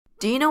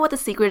Do you know what the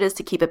secret is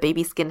to keep a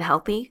baby's skin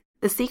healthy?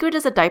 The secret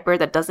is a diaper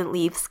that doesn't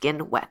leave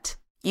skin wet.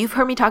 You've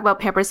heard me talk about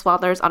Pampers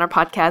Swaddlers on our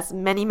podcast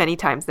many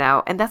times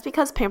now, and that's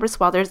because Pampers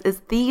Swaddlers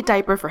is the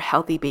diaper for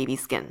healthy baby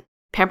skin.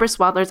 Pampers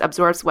Swaddlers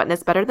absorbs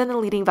wetness better than the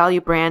leading value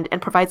brand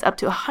and provides up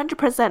to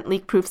 100%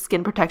 leak-proof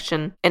skin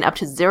protection and up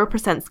to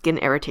 0% skin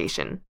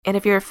irritation. And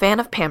if you're a fan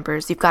of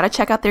Pampers, you've got to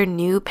check out their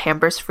new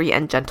Pampers Free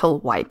and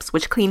Gentle wipes,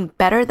 which clean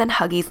better than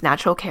Huggies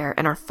Natural Care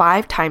and are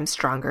 5 times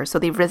stronger, so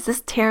they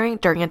resist tearing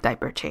during a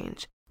diaper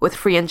change. With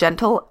Free and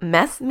Gentle,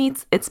 mess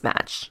meets its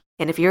match.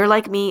 And if you're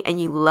like me and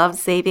you love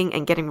saving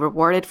and getting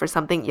rewarded for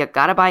something you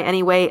gotta buy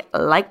anyway,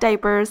 like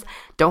diapers,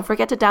 don't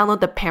forget to download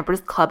the Pampers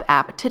Club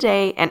app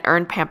today and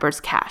earn Pampers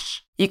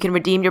Cash. You can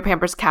redeem your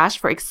Pampers Cash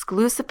for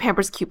exclusive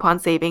Pampers coupon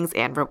savings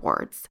and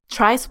rewards.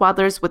 Try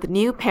Swaddlers with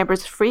new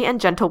Pampers Free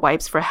and Gentle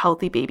wipes for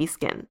healthy baby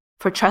skin.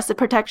 For trusted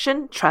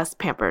protection, trust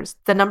Pampers,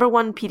 the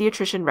 #1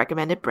 pediatrician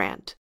recommended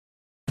brand.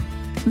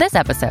 This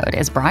episode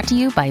is brought to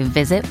you by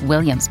Visit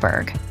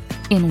Williamsburg.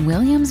 In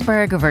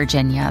Williamsburg,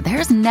 Virginia,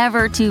 there's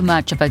never too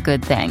much of a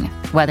good thing.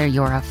 Whether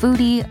you're a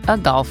foodie, a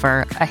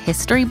golfer, a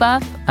history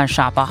buff, a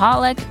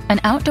shopaholic, an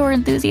outdoor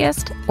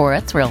enthusiast, or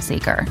a thrill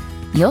seeker,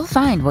 you'll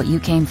find what you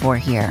came for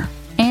here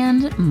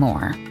and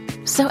more.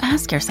 So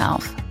ask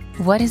yourself,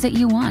 what is it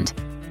you want?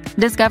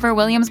 Discover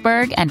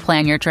Williamsburg and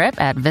plan your trip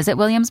at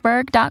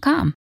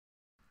visitwilliamsburg.com.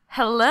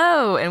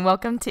 Hello, and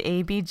welcome to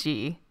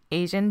ABG,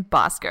 Asian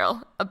Boss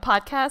Girl, a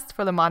podcast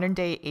for the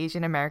modern-day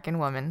Asian American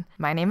woman.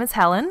 My name is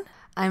Helen.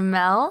 I'm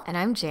Mel. And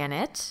I'm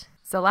Janet.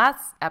 So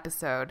last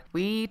episode,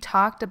 we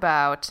talked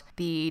about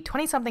the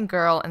 20-something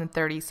girl and the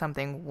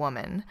 30-something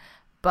woman,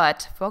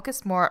 but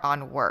focused more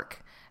on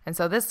work. And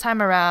so this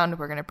time around,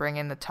 we're going to bring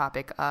in the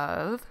topic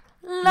of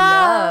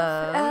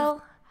love.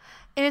 L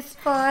is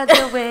for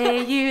the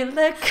way you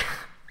look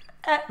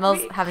at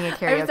Mel's me. having a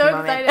karaoke I'm so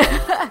moment.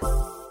 excited.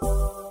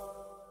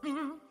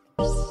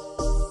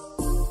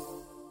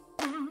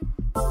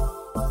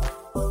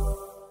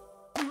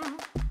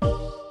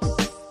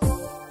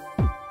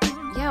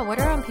 What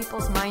are on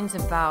people's minds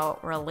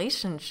about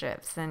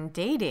relationships and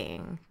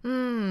dating?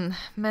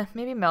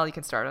 Maybe Mel, you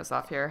can start us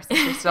off here since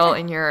you're still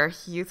in your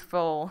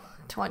youthful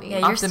 20s.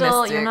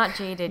 Yeah, you're not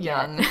jaded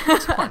young yet.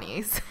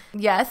 20s.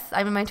 Yes,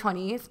 I'm in my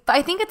 20s. But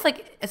I think it's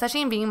like,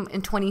 especially in being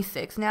in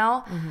 26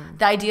 now,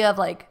 the idea of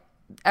like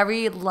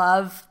every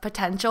love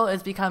potential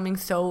is becoming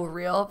so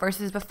real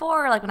versus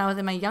before, like when I was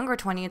in my younger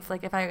 20s, it's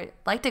like if I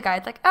liked a guy,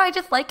 it's like, oh, I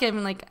just like him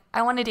and like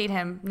I want to date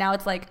him. Now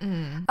it's like,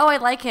 oh, I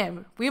like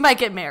him. We might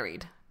get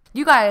married.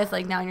 You guys,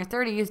 like now in your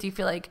 30s, do you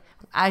feel like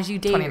as you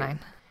date? 29.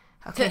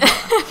 Okay.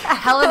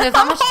 Helen, there's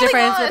not much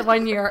difference with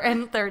 1 year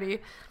and 30.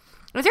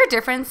 Is there a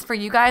difference for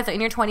you guys like,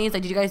 in your 20s?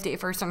 Like, did you guys date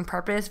for a certain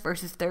purpose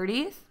versus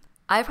 30s?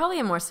 I probably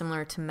am more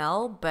similar to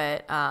Mel,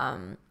 but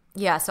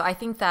yeah, so I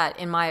think that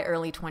in my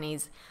early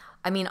 20s,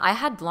 I mean, I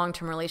had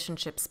long-term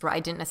relationships where I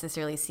didn't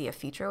necessarily see a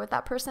future with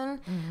that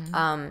person.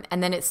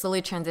 And then it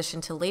slowly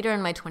transitioned to later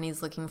in my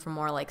 20s looking for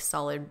more like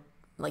solid,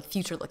 like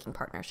future-looking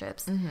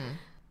partnerships.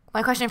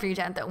 My question for you,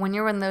 Jen, that when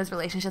you're in those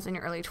relationships in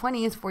your early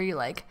 20s, were you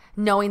like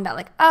knowing that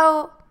like,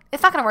 oh,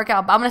 it's not going to work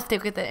out, but I'm going to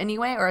stick with it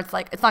anyway? Or it's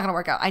like, it's not going to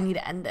work out. I need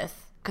to end this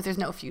because there's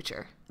no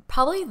future.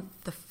 Probably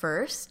the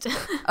first.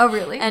 Oh,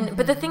 really?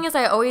 But the thing is,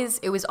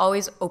 it was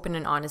always open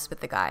and honest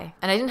with the guy.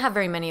 And I didn't have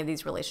very many of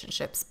these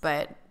relationships,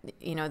 but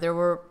you know, there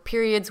were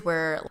periods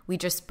where we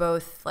just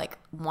both like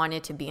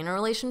wanted to be in a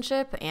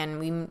relationship and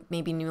we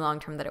maybe knew long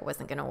term that it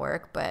wasn't going to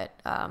work, but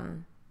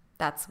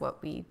that's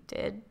what we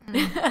did.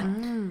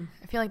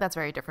 I feel like that's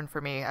very different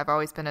for me. I've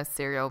always been a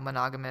serial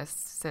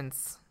monogamist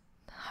since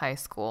high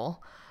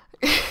school.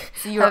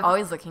 So you were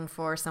always looking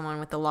for someone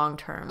with the long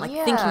term, like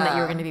thinking that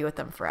you were going to be with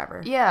them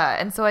forever. Yeah,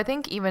 and so I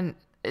think even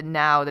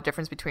now the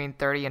difference between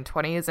 30 and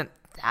 20 isn't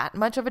that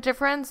much of a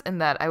difference in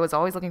that I was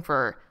always looking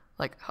for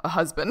like a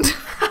husband.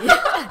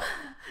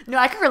 No,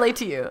 I can relate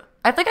to you.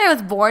 I think I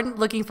was born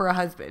looking for a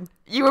husband.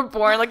 You were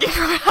born looking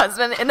for a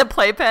husband in the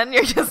playpen.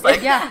 You're just like,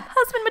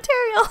 husband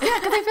material. Yeah,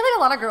 because I feel like a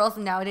lot of girls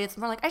nowadays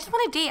are like, I just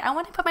want to date. I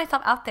want to put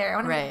myself out there. I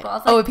want to meet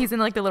people. Like, if he's in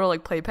like the little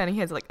like playpen, he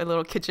has like a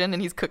little kitchen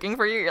and he's cooking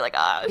for you. You're like,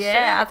 shit.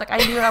 Yeah, I was like, I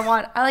knew what I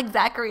want. I like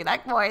Zachary,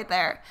 that boy right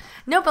there.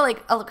 No, but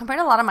like compared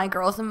to a lot of my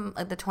girls in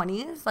like the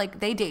 20s, like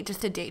they date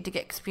just to date to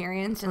get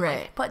experience and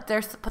like put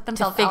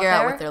themselves to figure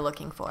out what they're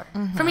looking for.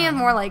 For me, it's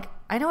more like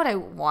I know what I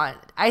want.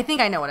 I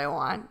think I know what I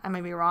want. I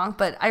may be wrong,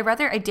 but I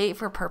date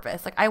for a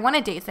purpose. Like I want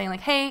to date saying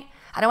like, hey,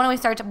 I don't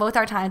want to waste both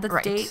our time.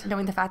 Let's date,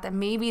 knowing the fact that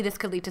maybe this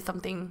could lead to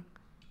something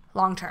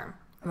long term.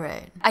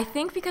 Right. I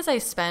think because I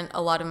spent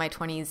a lot of my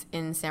 20s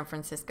in San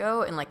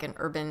Francisco in like an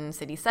urban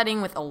city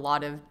setting with a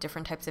lot of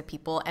different types of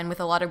people and with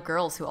a lot of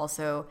girls who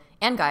also,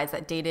 and guys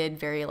that dated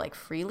very like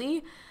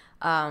freely.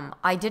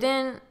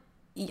 I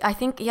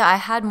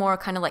had more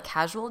kind of like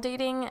casual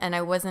dating and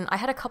I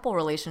had a couple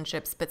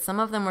relationships, but some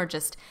of them were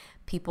just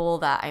people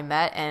that I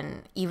met.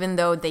 And even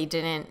though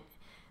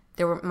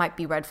there might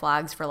be red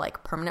flags for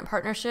like permanent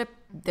partnership,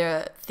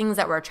 the things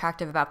that were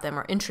attractive about them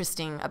or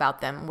interesting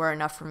about them were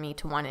enough for me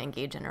to want to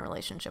engage in a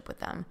relationship with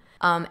them.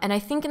 And I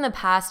think in the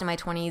past, in my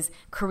 20s,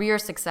 career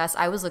success,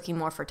 I was looking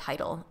more for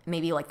title,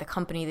 maybe like the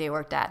company they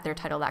worked at, their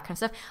title, that kind of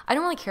stuff. I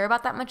don't really care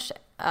about that much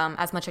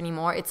as much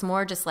anymore. It's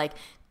more just like,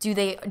 are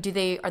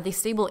they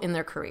stable in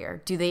their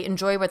career? Do they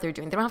enjoy what they're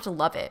doing? They don't have to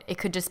love it. It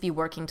could just be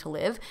working to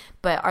live,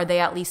 but are they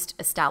at least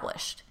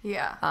established?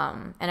 Yeah.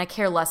 And I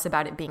care less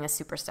about it being a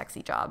super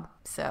sexy job.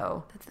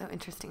 So that's so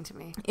interesting to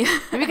me.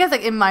 Maybe because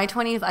like in my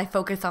 20s, I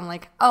focus on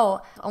like,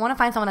 oh, I want to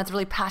find someone that's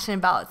really passionate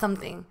about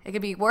something. It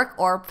could be work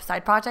or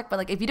side project, but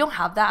like if you don't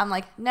have that, I'm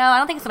like, no, I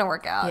don't think it's gonna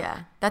work out.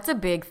 Yeah, that's a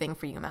big thing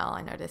for you, Mel.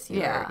 I noticed you.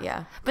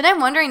 Yeah. But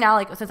I'm wondering now,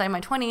 like since I'm in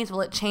my 20s,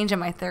 will it change in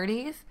my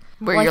 30s?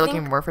 Where you're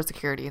looking more for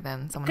security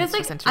than someone who's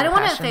just into I don't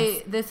want to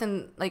say this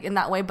in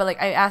that way, but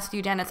like I asked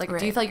you, Jen, it's like,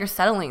 do you feel like you're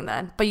settling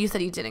then? But you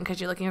said you didn't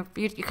because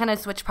you kind of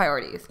switch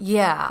priorities.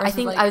 Yeah, I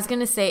think I was going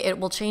to say it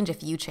will change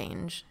if you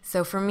change.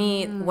 So for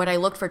me, what I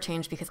look for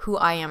changed because who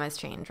I am has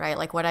changed, right?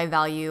 Like what I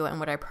value and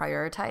what I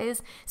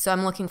prioritize. So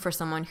I'm looking for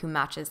someone who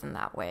matches in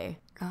that way.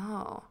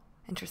 Oh,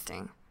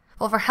 interesting.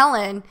 Well, for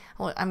Helen,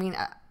 I mean,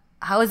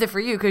 how is it for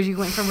you? Because you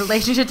went from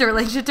relationship to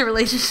relationship to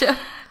relationship.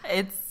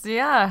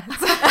 Yeah.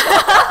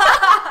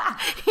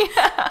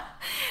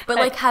 But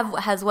like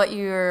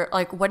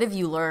what have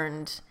you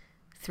learned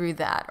through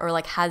that, or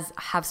like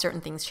have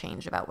certain things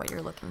changed about what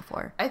you're looking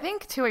for? I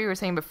think to what you were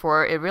saying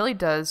before, it really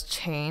does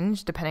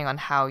change depending on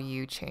how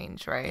you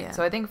change, right? Yeah.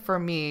 So I think for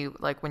me,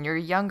 like when you're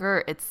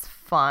younger, it's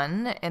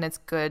fun and it's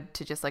good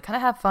to just like kind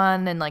of have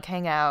fun and like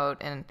hang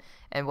out and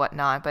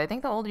whatnot. But I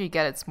think the older you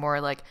get, it's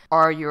more like,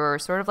 are your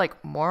sort of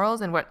like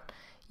morals and what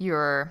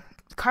your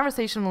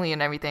conversationally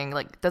and everything,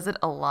 like, does it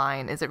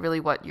align? Is it really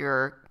what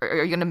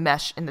are you going to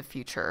mesh in the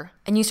future?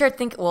 And you start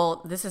thinking,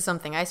 well, this is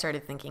something I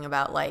started thinking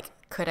about, like,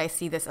 could I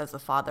see this as the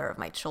father of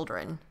my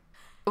children?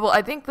 Well,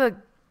 I think the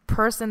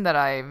person that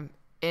I'm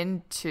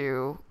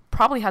into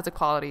probably has the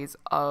qualities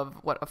of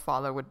what a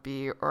father would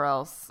be, or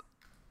else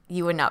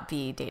you would not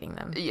be dating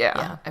them.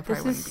 Yeah.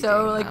 This is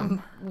so like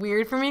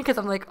weird for me because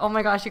I'm like, oh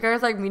my gosh, you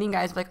guys like meeting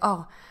guys like,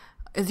 oh,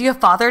 is he a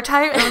father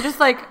type? And I'm just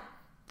like,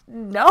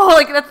 no,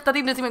 like that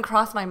thing doesn't even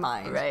cross my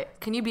mind. Right.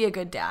 Can you be a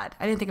good dad?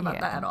 I didn't think about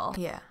that at all.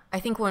 Yeah. I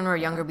think when we're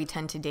younger, we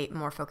tend to date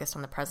more focused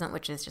on the present,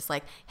 which is just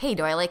like, hey,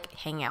 do I like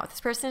hang out with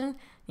this person?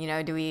 You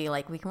know, do we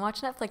like, we can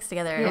watch Netflix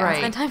together and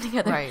spend time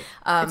together. Right.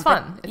 It's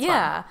fun. It's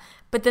fun.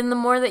 But then the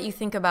more that you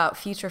think about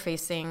future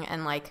facing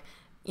and like,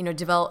 you know,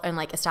 develop and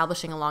like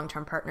establishing a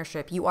long-term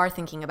partnership, you are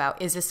thinking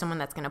about, is this someone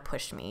that's going to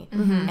push me?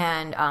 Mm-hmm.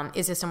 And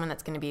is this someone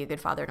that's going to be a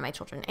good father to my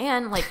children?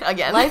 And like,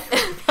 again, life,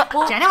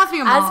 well, Jenna wants to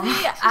be a mom.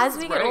 As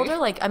we get older,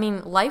 like, I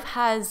mean,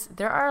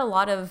 there are a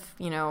lot of,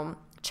 you know,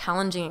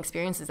 challenging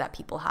experiences that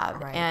people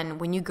have. Right. And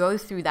when you go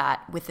through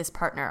that with this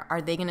partner,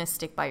 are they going to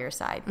stick by your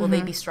side? Will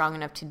they be strong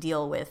enough to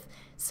deal with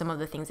some of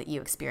the things that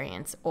you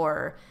experience,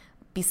 or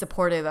be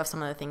supportive of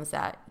some of the things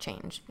that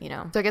change, you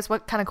know? So I guess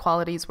what kind of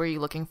qualities were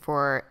you looking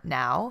for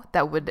now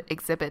that would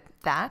exhibit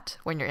that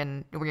when you're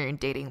in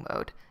dating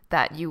mode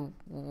that you,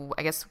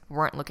 I guess,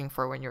 weren't looking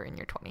for when you're in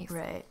your 20s?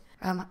 Right.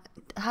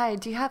 Hi,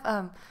 do you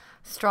have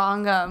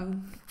strong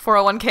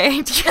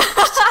 401k?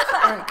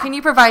 or can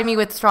you provide me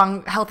with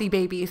strong, healthy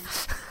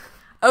babies?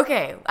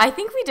 Okay, I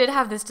think we did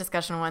have this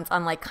discussion once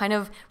on like kind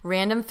of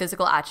random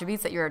physical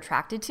attributes that you're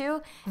attracted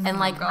to. And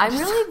like, I'm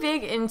really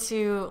big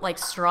into like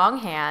strong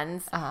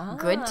hands,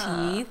 good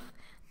teeth,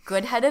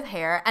 good head of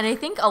hair. And I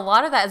think a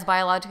lot of that is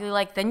biologically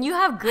like, then you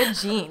have good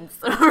genes.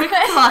 Right?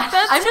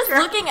 I'm just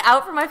looking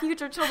out for my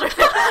future children.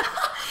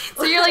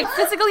 So you're like,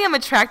 physically I'm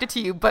attracted to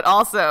you, but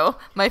also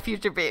my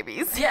future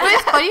babies. Yeah. But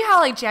it's funny how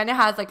like Janet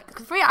has like,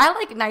 cause for me, I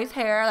like nice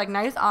hair, like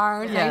nice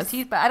arms, nice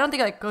teeth, but I don't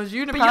think like goes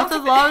you to pass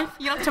along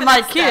to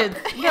my kids.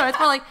 No, it's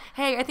more like,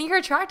 hey, I think you're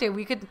attractive.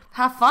 We could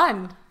have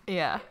fun.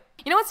 Yeah.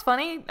 You know what's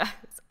funny?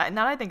 Now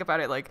that I think about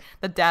it, like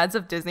the dads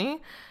of Disney,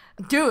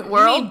 dude,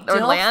 World or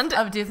Land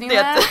of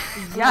Disneyland.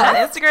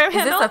 Yeah, Instagram handle.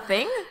 Is this a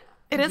thing?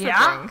 It is a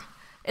thing.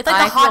 It's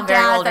like the hot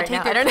dads that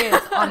take their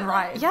kids on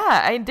rides.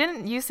 Yeah, I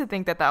didn't used to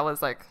think that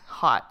was like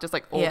hot, just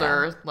like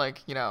older,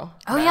 like, you know.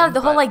 Oh yeah, the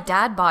whole like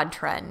dad bod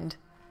trend.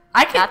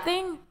 That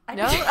thing?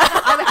 No,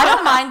 I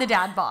don't mind the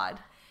dad bod.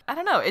 I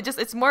don't know.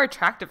 It's more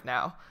attractive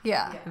now.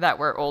 Yeah. That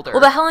we're older.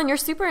 Well, but Helen, you're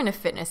super into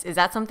fitness. Is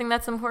that something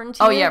that's important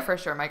to you? Oh yeah, for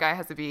sure. My guy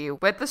has to be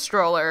with the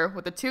stroller,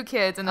 with the two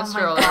kids in the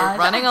stroller,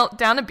 running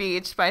down the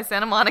beach by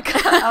Santa Monica.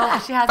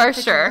 Oh, she has for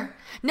sure.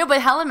 No,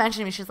 but Helen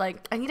mentioned to me, she's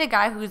like, I need a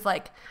guy who's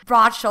like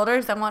broad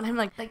shoulders. I want him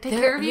like take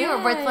care of you.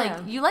 Or where it's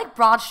like, you like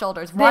broad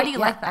shoulders. Why do you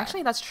like that?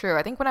 Actually, that's true.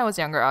 I think when I was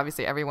younger,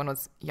 obviously everyone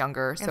was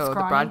younger, so the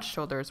broad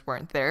shoulders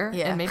weren't there.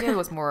 Yeah. And maybe it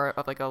was more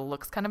of like a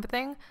looks kind of a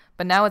thing.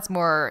 But now it's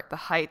more the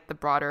height, the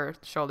broader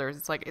shoulders.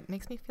 It's like, it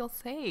makes me feel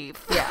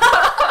safe. Yeah.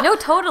 No,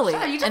 totally.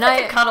 Sure, you just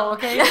like to cuddle,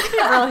 okay? Let's be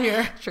real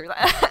here. True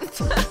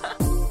that.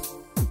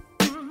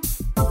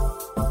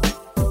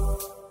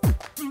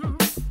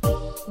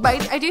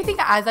 But I do think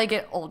that as I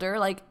get older,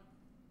 like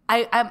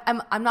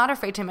I'm not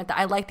afraid to admit that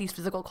I like these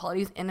physical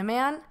qualities in a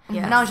man.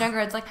 Yeah. When I was younger,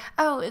 it's like,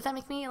 oh, does that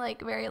make me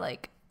like very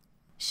like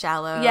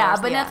shallow. Yeah,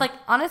 but that's like,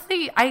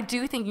 honestly, I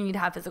do think you need to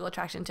have physical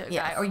attraction to a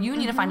guy, or you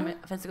need to find him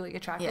physically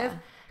attractive,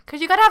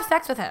 because you got to have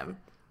sex with him,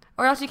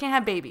 or else you can't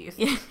have babies,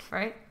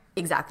 right?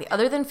 Exactly.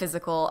 Other than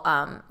physical,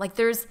 like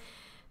there's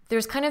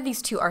kind of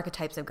these two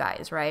archetypes of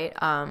guys, right?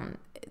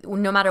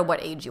 No matter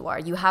what age you are,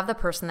 you have the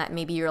person that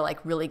maybe you're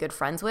like really good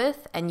friends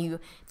with, and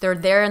they're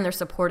there and they're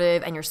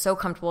supportive, and you're so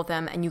comfortable with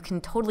them, and you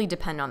can totally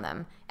depend on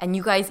them, and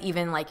you guys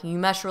even like you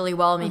mesh really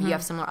well. Maybe you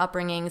have similar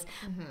upbringings,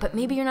 but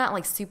maybe you're not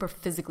like super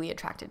physically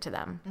attracted to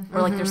them,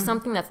 or like there's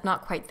something that's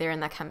not quite there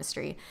in that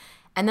chemistry.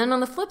 And then on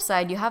the flip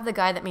side, you have the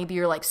guy that maybe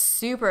you're like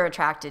super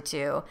attracted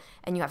to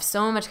and you have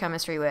so much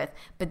chemistry with,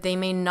 but they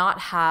may not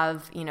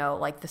have, you know,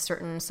 like the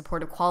certain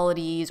supportive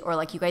qualities, or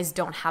like you guys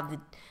don't have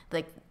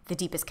the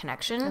deepest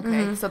connection.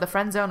 Okay. So the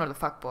friend zone or the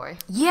fuck boy?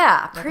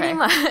 Yeah, pretty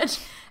much.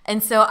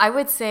 And so I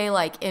would say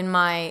like in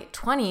my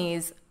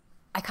 20s,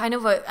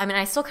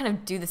 I still kind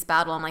of do this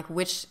battle. I'm like,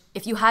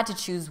 if you had to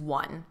choose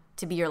one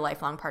to be your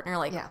lifelong partner,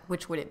 like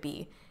which would it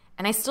be?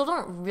 And I still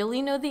don't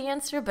really know the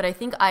answer, but I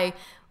think I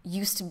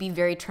used to be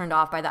very turned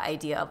off by the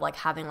idea of like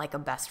having like a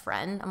best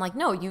friend. I'm like,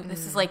 no,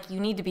 this is like, you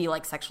need to be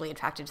like sexually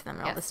attracted to them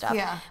and all this stuff.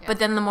 Yeah. But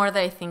then the more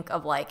that I think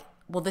of like,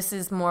 well, this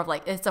is more of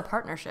like, it's a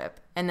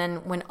partnership. And then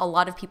when a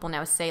lot of people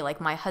now say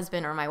like my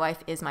husband or my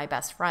wife is my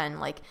best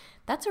friend, like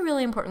that's a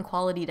really important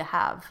quality to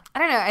have. I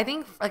don't know. I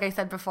think, like I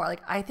said before,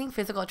 like I think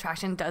physical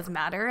attraction does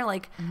matter.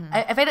 Like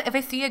if I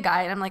see a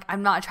guy and I'm like,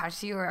 I'm not attracted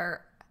to you,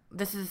 or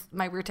this is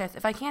my root test,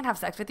 if I can't have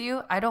sex with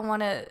you, I don't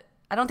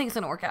think it's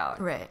gonna work out.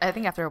 Right. I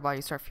think after a while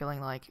you start feeling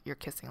like you're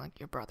kissing like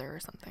your brother or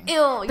something.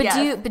 Ew.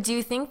 But do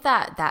you think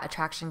that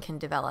attraction can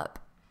develop?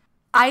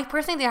 I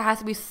personally think there has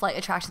to be slight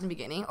attraction in the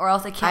beginning, or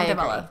else it can't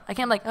develop. Agree. I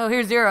can't like, oh,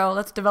 here's 0.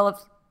 Let's develop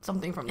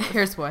something from this.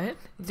 Here's what?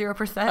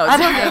 0%. I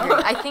don't know.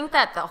 I think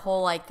that the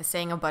whole like the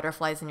saying of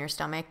butterflies in your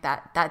stomach,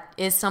 that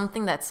is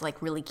something that's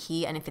like really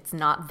key. And if it's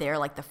not there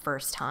like the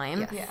first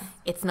time,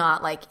 it's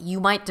not like, you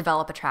might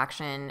develop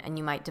attraction and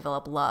you might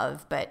develop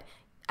love, but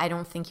I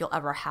don't think you'll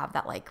ever have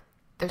that like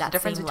There's a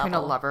difference between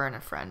a lover and a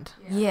friend.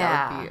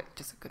 Yeah. That would be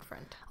just a good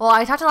friend. Well,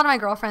 I talked to a lot of my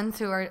girlfriends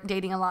who are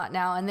dating a lot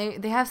now, and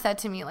they have said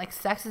to me, like,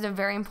 sex is a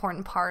very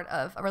important part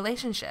of a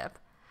relationship.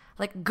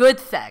 Like, good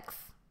sex.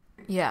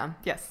 Yeah.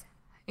 Yes.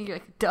 And you're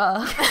like,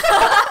 duh.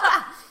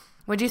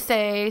 Would you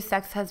say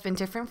sex has been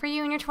different for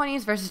you in your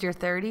 20s versus your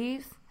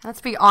 30s?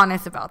 Let's be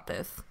honest about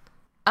this.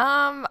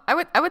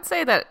 I would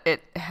say that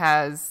it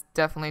has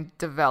definitely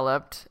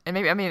developed, and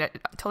maybe, I mean, it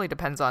totally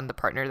depends on the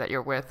partner that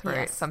you're with,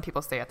 right? Yes. Some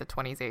people stay at the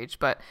 20s age,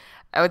 but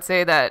I would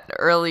say that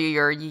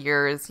earlier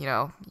years, you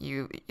know,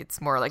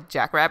 it's more like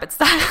Jackrabbit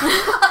style.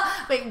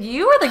 Wait,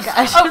 you were the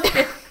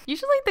guy.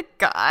 Usually the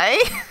guy.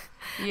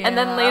 Yeah. And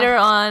then later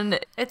on,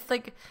 it's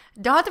like,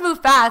 don't have to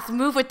move fast,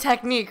 move with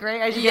technique,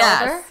 right? As you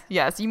get older.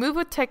 Yes, you move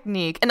with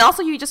technique, and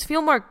also you just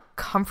feel more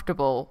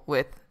comfortable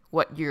with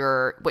what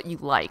you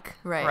like,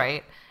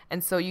 right?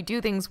 And so you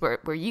do things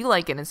where you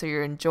like it, and so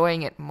you're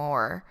enjoying it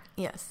more.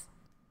 Yes.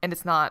 And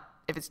it's not,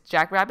 if it's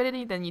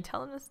jackrabbity, then you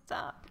tell him to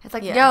stop. It's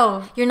like,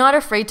 yo. You're not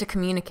afraid to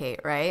communicate,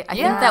 right? I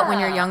think that when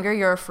you're younger,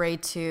 you're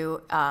afraid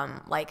to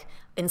like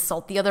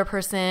insult the other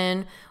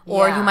person,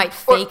 or you might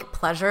fake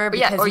pleasure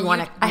because you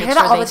want to I make hear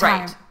sure that all they the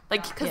time.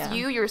 Like, because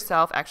you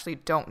yourself actually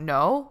don't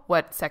know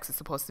what sex is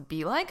supposed to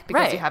be like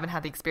because you haven't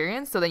had the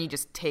experience. So then you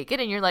just take it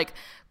and you're like,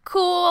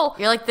 cool.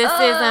 You're like, this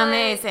is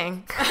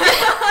amazing.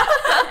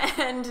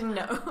 And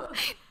no.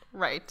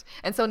 Right.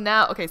 And so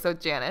now, okay, so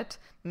Janet,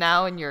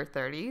 now in your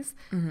 30s,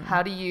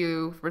 how do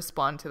you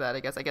respond to that? I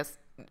guess,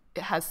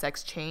 has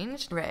sex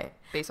changed? Right.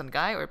 Based on the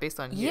guy or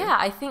based on you?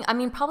 Yeah, I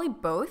mean, probably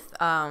both.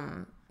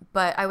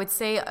 But I would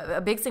say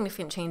a big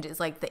significant change is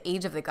like the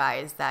age of the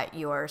guys that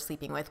you're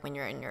sleeping with when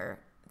you're in your,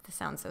 this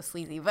sounds so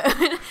sleazy, but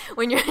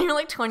when you're in your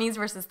like 20s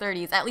versus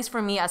 30s, at least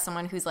for me as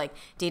someone who's like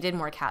dated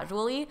more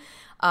casually,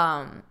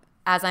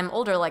 as I'm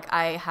older, like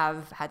I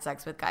have had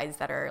sex with guys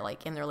that are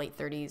like in their late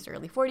 30s,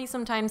 early 40s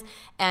sometimes,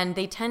 and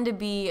they tend to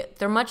be,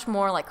 they're much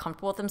more like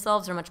comfortable with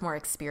themselves, they're much more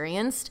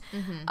experienced.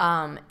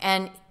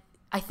 And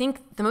I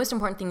think the most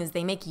important thing is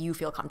they make you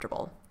feel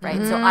comfortable,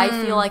 right? So I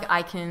feel like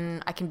I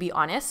can be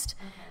honest.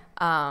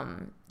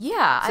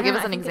 Yeah. So give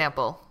us an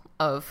example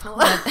of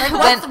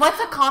what's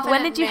a confident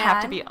when did you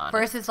have to man be honest?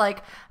 versus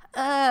like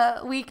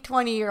weak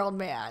 20-year-old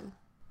man?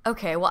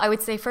 Okay, well, I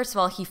would say, first of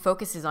all, he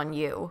focuses on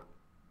you,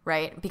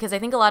 right? Because I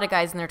think a lot of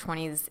guys in their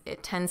 20s,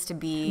 it tends to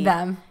be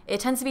them. It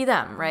tends to be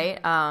them, right?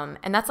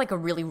 And that's like a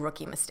really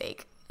rookie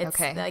mistake. It's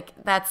like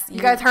that's you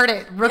guys heard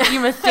it, rookie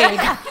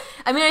mistake.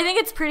 I mean, I think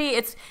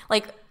it's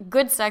like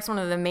good sex. One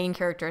of the main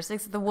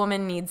characteristics, the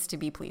woman needs to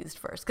be pleased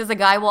first, because the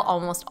guy will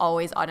almost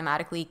always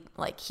automatically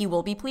like he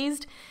will be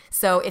pleased.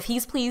 So if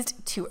he's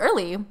pleased too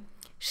early,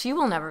 she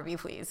will never be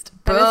pleased.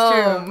 That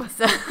is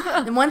true. So,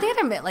 and one thing to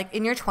admit, like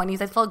in your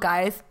 20s, I feel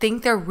guys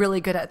think they're really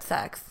good at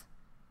sex.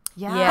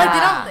 Yeah. Like, they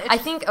don't, I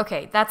think,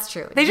 okay, that's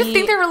true. They just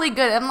think they're really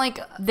good. I'm like,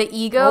 the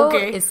ego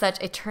okay. is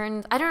such a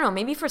turn. I don't know.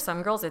 Maybe for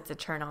some girls it's a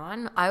turn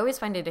on. I always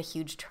find it a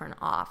huge turn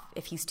off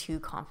if he's too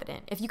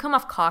confident. If you come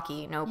off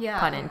cocky,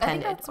 pun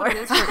intended.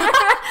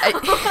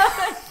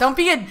 Don't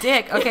be a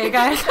dick, okay,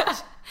 guys?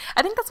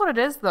 I think that's what it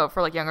is though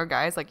for like younger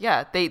guys. Like,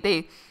 yeah,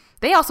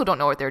 they also don't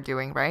know what they're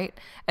doing, right?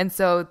 And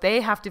so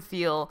they have to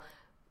feel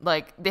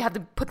like they have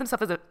to put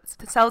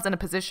themselves in a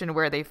position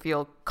where they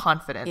feel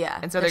confident. Yeah.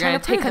 And so they're going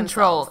to take prove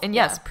control themselves. and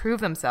yes,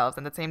 prove themselves.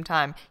 And at the same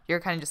time, you're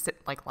kind of just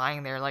like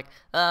lying there like,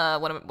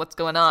 what's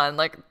going on?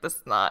 Like, this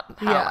is not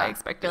how I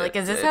expected You're like, it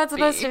is this to how it's be.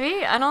 supposed to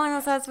be? I don't think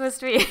that's how it's supposed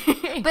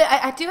to be. But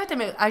I do have to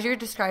admit, as you're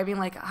describing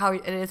like how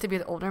it is to be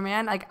an older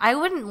man, like I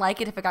wouldn't like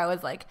it if a guy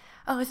was like,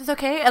 "Oh, is this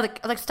okay?"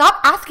 Like stop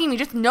asking me.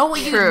 Just know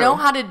what you True. know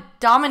how to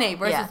dominate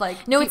versus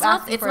like no, keep it's not.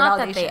 asking It's for not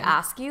that they validation.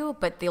 ask you,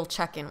 but they'll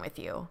check in with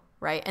you,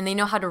 right? And they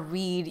know how to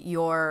read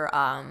your.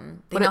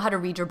 They know how to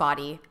read your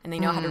body, and they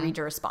know how to read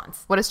your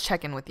response. What does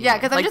check in with you? Yeah,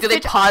 mean? 'cause I'm like, just do they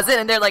picture- pause it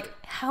and they're like,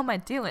 how am I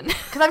doing?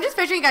 Because I'm just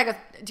picturing a guy goes,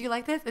 "Do you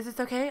like this? Is this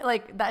okay?"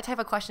 Like that type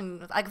of question.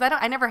 Because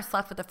I never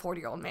slept with a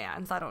 40-year-old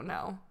man, so I don't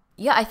know.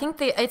 Yeah, I think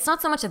it's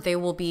not so much that they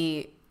will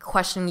be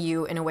questioning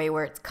you in a way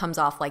where it comes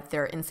off like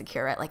they're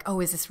insecure at like,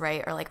 oh, is this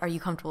right? Or like, are you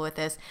comfortable with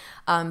this?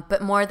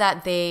 But more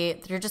that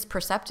they're just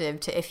perceptive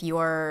to if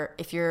you're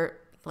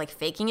like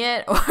faking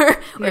it or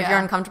if you're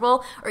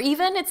uncomfortable, or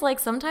even it's like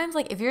sometimes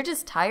like if you're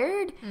just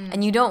tired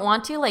and you don't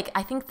want to, like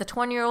I think the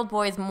 20-year-old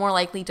boy is more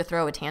likely to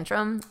throw a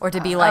tantrum or to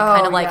be like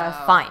kind of like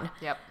fine.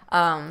 Yep.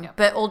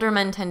 But older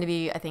men tend to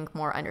be, I think,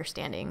 more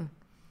understanding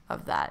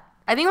of that.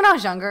 I think when I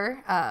was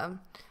younger,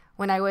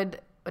 when I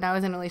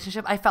was in a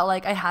relationship, I felt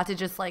like I had to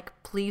just like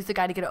please the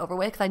guy to get it over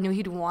with because I knew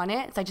he'd want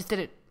it. So I just did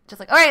it. Just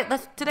like, all right,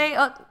 let's today.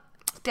 Oh,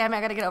 damn it,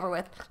 I gotta get it over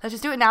with. Let's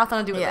just do it now. So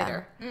I'll do it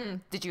later.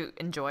 Did you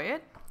enjoy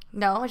it?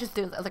 No, I just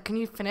do it. I was like, can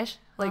you finish?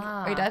 Like,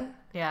 are you done?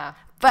 Yeah.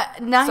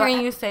 But now hearing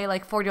you say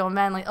like 40-year-old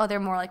men, like, oh, they're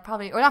more like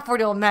probably, or not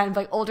 40-year-old men,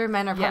 but like older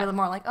men are probably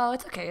more like, oh,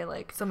 it's okay.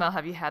 Like, So Mel,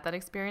 have you had that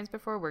experience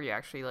before where you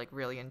actually like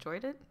really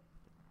enjoyed it?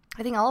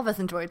 I think all of us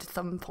enjoy it to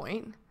some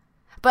point.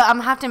 But I'm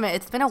have to admit,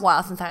 it's been a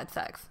while since I had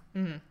sex.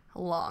 A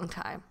long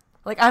time.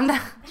 Like I'm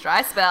the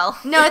Dry spell.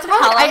 No, it's more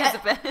How like long has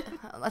it been?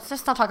 let's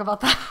just not talk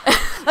about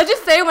that. Let's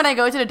just say when I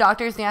go to the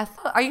doctors and they ask,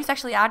 "Are you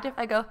sexually active?"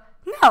 I go,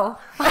 "No."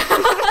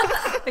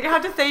 Like I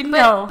have to say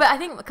no. But I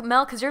think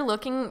Mel, because you're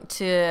looking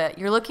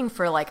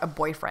for like a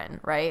boyfriend,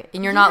 right?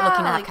 And you're not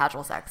looking to have like,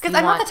 casual sex. Because You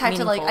I'm not want the type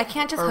to like I meaningful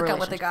can't just or hook up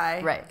with a relationship.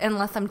 guy right?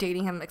 unless I'm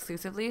dating him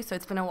exclusively. So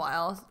it's been a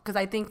while because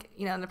I think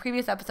in the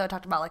previous episode I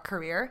talked about like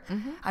career.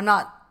 I'm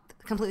not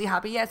completely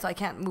happy yet, so I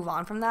can't move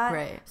on from that.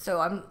 Right. So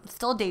I'm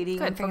still dating.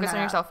 Good. and figuring Focus that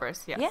on out. yourself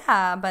first. Yeah.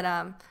 Yeah,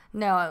 but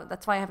no,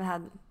 that's why I haven't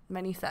had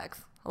many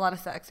sex. A lot of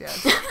sex,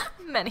 yes.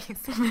 Many.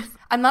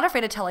 I'm not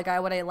afraid to tell a guy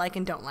what I like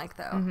and don't like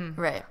though.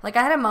 Right. Like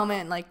I had a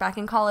moment like back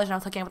in college and I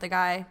was hooking up with a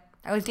guy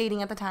I was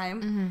dating at the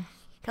time.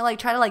 He like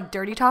try to like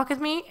dirty talk with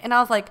me and I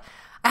was like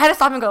I had to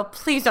stop and go,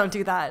 please don't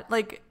do that.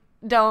 Like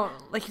don't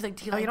like he's like,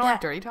 do you like you don't that?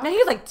 like dirty talk? No, he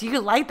was like, do you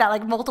like that?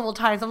 Like multiple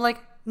times. I'm like,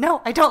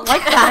 no, I don't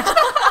like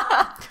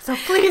that. So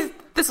please.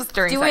 This was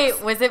during sex.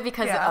 Wait, was it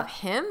because Yeah. of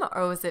him,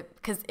 or was it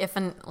because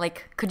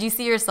could you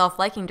see yourself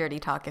liking dirty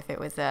talk if it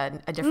was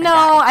a different? No,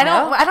 guy?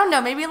 I don't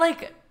know. Maybe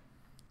like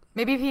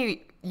Maybe if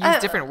he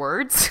used different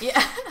words.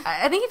 Yeah.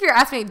 I think if you're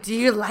asking me, do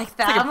you like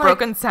that? Like a I'm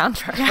broken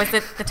soundtrack. Was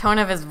it the tone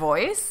of his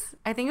voice?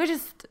 I think it was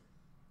just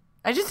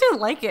I just didn't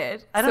like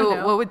it. I don't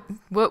know. So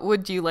what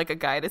would you like a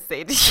guy to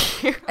say to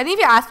you? I think if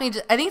you ask me,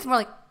 I think it's more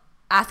like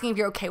asking if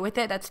you're okay with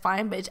it. That's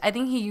fine. But I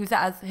think he used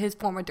that as his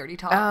form of dirty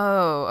talk.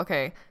 Oh,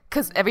 okay.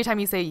 Because every time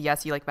you say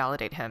yes, you like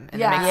validate him, and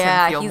Yeah. it makes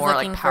Yeah, him feel he's more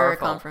looking like for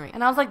powerful. confirmation.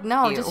 And I was like,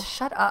 no, Ew. just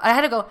shut up. I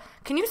had to go,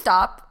 can you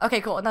stop?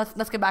 Okay, cool.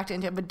 Let's get back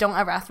into it. But don't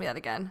ever ask me that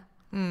again.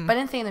 But I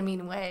didn't say it in a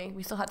mean way.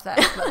 We still had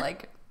sex. But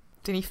like,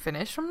 Did he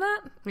finish from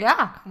that?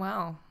 yeah.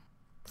 Wow.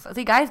 So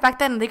see, guys back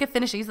then, they could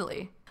finish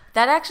easily.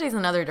 That actually is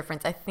another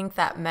difference. I think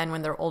that men,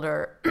 when they're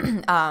older,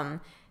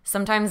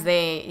 sometimes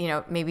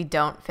they, maybe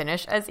don't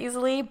finish as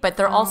easily, but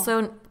they're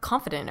also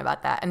confident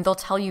about that, and they'll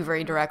tell you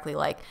very directly,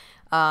 like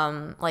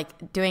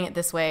doing it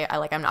this way,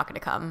 I'm not going to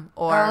come,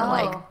 or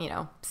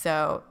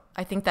So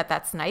I think that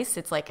that's nice.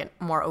 It's like a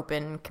more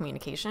open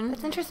communication.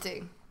 That's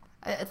interesting.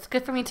 It's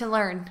good for me to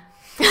learn.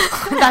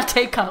 That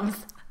day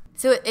comes.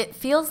 So it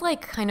feels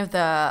like kind of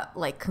the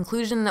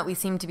conclusion that we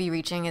seem to be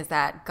reaching is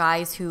that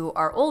guys who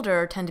are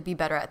older tend to be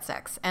better at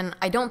sex, and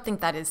I don't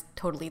think that is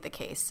totally the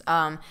case.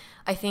 I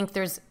think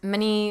there's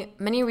many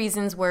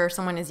reasons where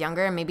someone is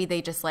younger and maybe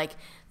they just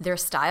their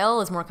style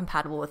is more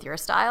compatible with your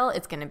style.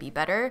 It's going to be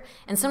better.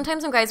 And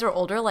sometimes when guys are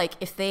older,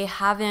 if they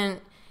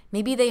haven't.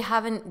 Maybe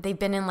they've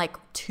been in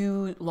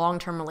 2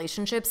 long-term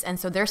relationships, and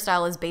so their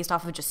style is based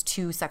off of just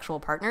 2 sexual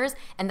partners,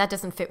 and that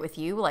doesn't fit with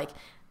you.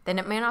 Then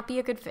it may not be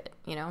a good fit,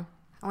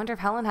 I wonder if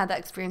Helen had that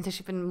experience. Has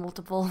she been in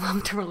multiple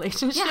long-term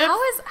relationships? Yeah,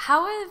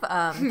 how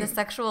have the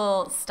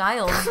sexual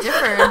styles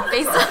differed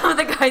based on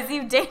the guys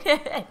you've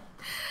dated?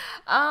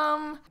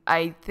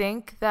 I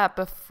think that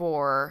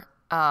before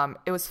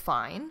it was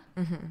fine.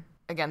 Mm-hmm.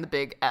 Again, the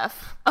big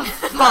F.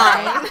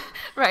 Fine.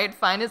 Right.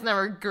 Fine is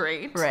never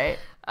great. Right.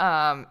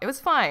 It was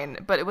fine,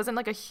 but it wasn't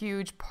a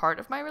huge part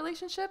of my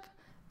relationship.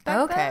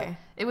 Back then.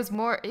 It was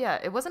more,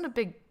 it wasn't a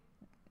big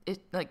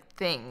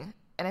thing.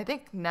 And I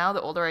think now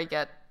the older I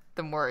get,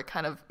 the more it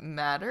kind of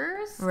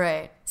matters.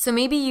 Right. So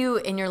maybe you,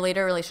 in your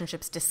later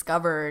relationships,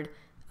 discovered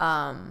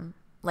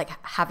like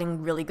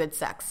having really good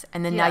sex,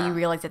 and then now you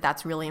realize that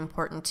that's really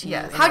important to you.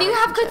 Yes. How do you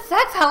have good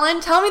sex, Helen?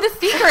 Tell me the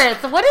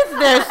secrets. What is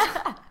this?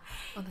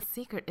 Well, the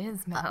secret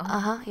is,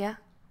 Mel. Yeah.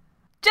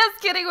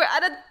 Just kidding. We're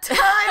out of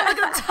time. Look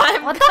at the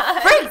time. What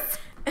the frick?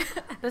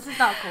 This is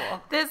not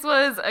cool. This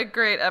was a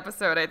great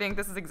episode. I think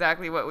this is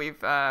exactly what we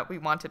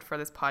wanted for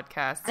this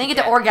podcast. I didn't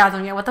get to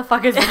orgasm yet. What the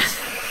fuck is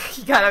this?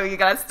 You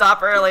gotta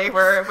stop early.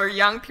 We're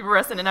young people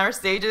resting in our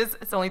stages.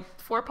 It's only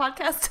 4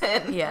 podcasts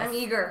in. Yes. I'm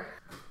eager.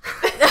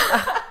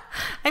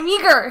 I'm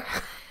eager.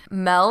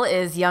 Mel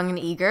is young and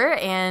eager,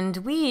 and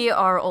we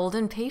are old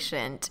and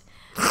patient.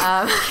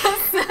 So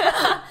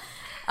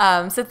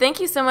thank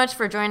you so much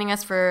for joining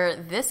us for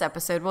this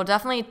episode. We'll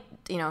definitely,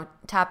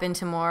 tap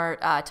into more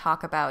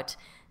talk about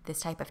this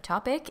type of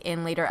topic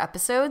in later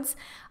episodes.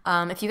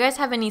 If you guys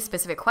have any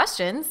specific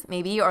questions,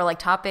 maybe, or like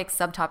topics,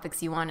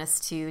 subtopics you want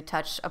us to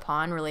touch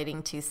upon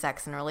relating to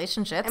sex and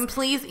relationships. And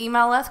please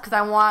email us because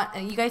I want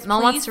you guys.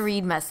 Mel wants to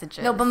read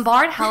messages. No,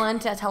 bombard Helen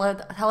to tell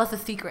us the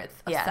secrets.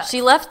 Of Yeah, sex.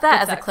 she left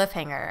that Good as a sex.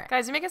 cliffhanger.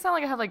 Guys, you make it sound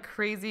like I have like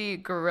crazy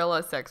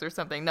gorilla sex or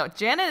something. No,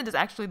 Janet is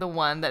actually the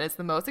one that is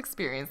the most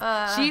experienced.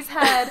 She's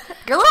had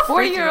You're a little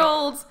freaky.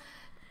 40-year-olds.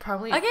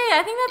 Probably. Okay,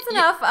 I think that's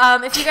enough.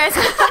 If you guys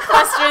have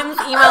questions,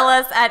 email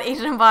us at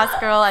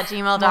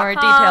asianbossgirl@gmail.com. More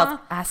details.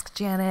 Ask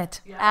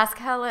Janet. Ask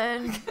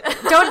Helen.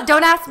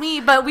 Don't ask me,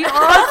 but we are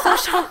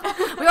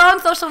on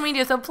social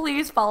media, so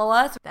please follow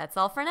us. That's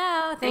all for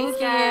now. Thank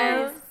Thanks, you.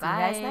 guys. See you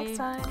Bye. guys next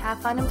time.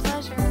 Have fun and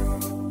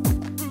pleasure.